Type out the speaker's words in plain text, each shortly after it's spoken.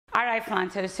All right,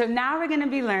 Flaunters, so now we're gonna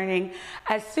be learning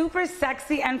a super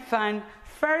sexy and fun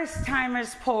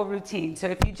first-timers pole routine. So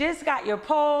if you just got your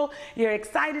pole, you're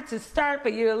excited to start,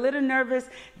 but you're a little nervous,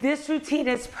 this routine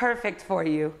is perfect for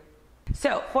you.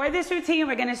 So for this routine,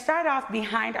 we're gonna start off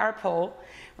behind our pole.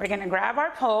 We're gonna grab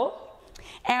our pole,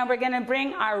 and we're gonna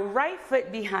bring our right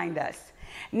foot behind us.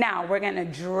 Now, we're gonna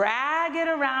drag it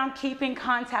around, keeping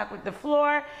contact with the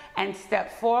floor, and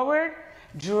step forward.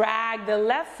 Drag the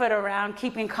left foot around,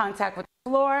 keeping contact with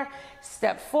the floor,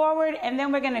 step forward, and then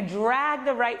we're gonna drag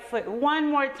the right foot one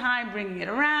more time, bringing it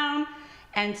around,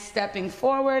 and stepping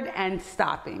forward and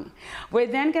stopping. We're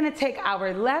then gonna take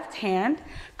our left hand,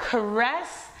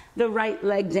 caress the right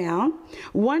leg down.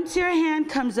 Once your hand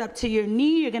comes up to your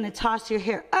knee, you're gonna toss your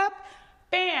hair up.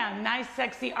 Bam, nice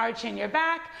sexy arch in your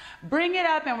back. Bring it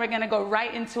up and we're gonna go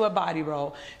right into a body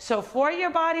roll. So for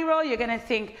your body roll, you're gonna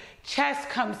think chest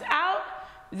comes out,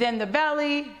 then the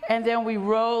belly, and then we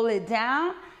roll it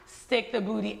down, stick the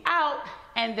booty out,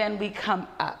 and then we come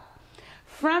up.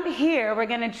 From here, we're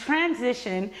gonna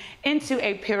transition into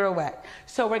a pirouette.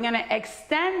 So we're gonna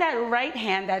extend that right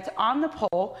hand that's on the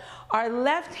pole. Our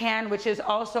left hand, which is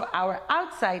also our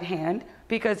outside hand,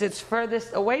 because it's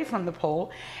furthest away from the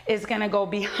pole, is gonna go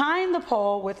behind the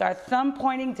pole with our thumb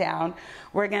pointing down.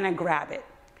 We're gonna grab it.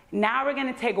 Now we're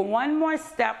gonna take one more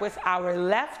step with our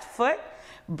left foot,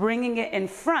 bringing it in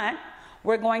front.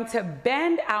 We're going to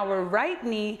bend our right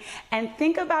knee and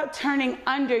think about turning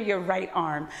under your right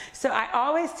arm. So I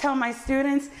always tell my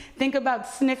students, think about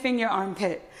sniffing your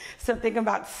armpit. So think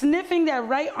about sniffing that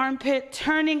right armpit,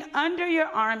 turning under your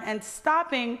arm and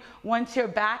stopping once your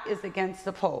back is against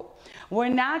the pole. We're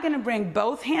now gonna bring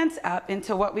both hands up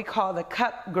into what we call the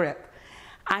cup grip.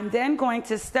 I'm then going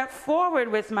to step forward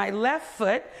with my left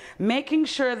foot, making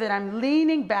sure that I'm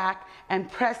leaning back and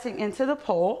pressing into the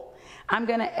pole. I'm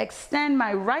gonna extend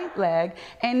my right leg,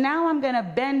 and now I'm gonna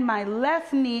bend my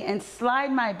left knee and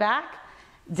slide my back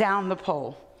down the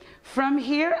pole. From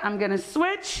here, I'm gonna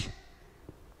switch,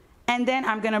 and then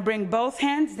I'm gonna bring both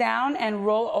hands down and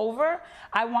roll over.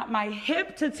 I want my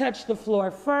hip to touch the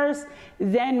floor first,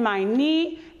 then my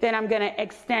knee, then I'm gonna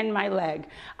extend my leg.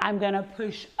 I'm gonna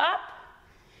push up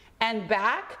and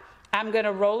back. I'm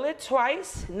gonna roll it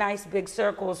twice, nice big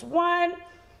circles, 1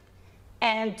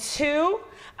 and 2.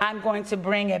 I'm going to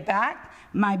bring it back.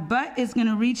 My butt is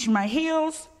gonna reach my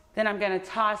heels, then I'm gonna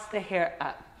toss the hair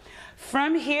up.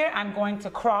 From here, I'm going to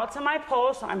crawl to my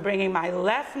pole, so I'm bringing my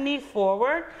left knee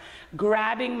forward,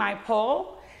 grabbing my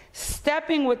pole,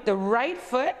 stepping with the right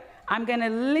foot. I'm gonna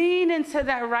lean into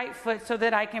that right foot so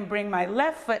that I can bring my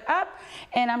left foot up,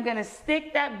 and I'm gonna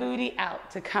stick that booty out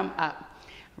to come up.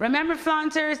 Remember,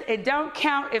 Flaunters, it don't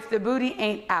count if the booty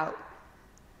ain't out.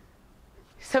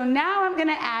 So now I'm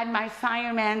gonna add my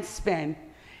fireman spin.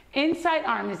 Inside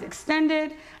arm is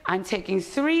extended. I'm taking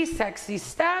 3 sexy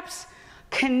steps,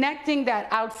 connecting that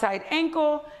outside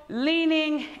ankle,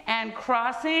 leaning and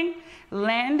crossing,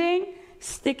 landing,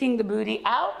 sticking the booty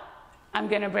out. I'm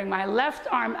gonna bring my left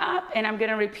arm up and I'm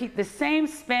gonna repeat the same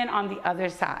spin on the other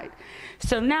side.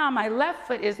 So now my left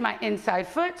foot is my inside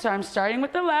foot, so I'm starting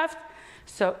with the left.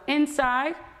 So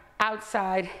inside,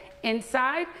 outside,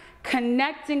 inside,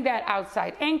 connecting that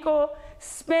outside ankle,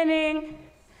 spinning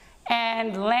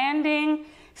and landing,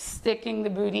 sticking the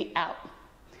booty out.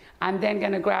 I'm then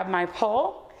gonna grab my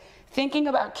pole, thinking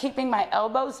about keeping my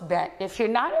elbows bent. If you're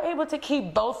not able to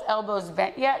keep both elbows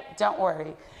bent yet, don't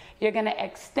worry. You're gonna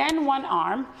extend one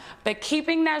arm, but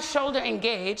keeping that shoulder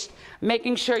engaged,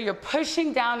 making sure you're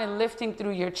pushing down and lifting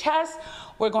through your chest.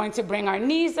 We're going to bring our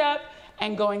knees up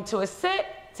and going to a sit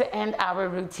to end our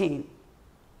routine.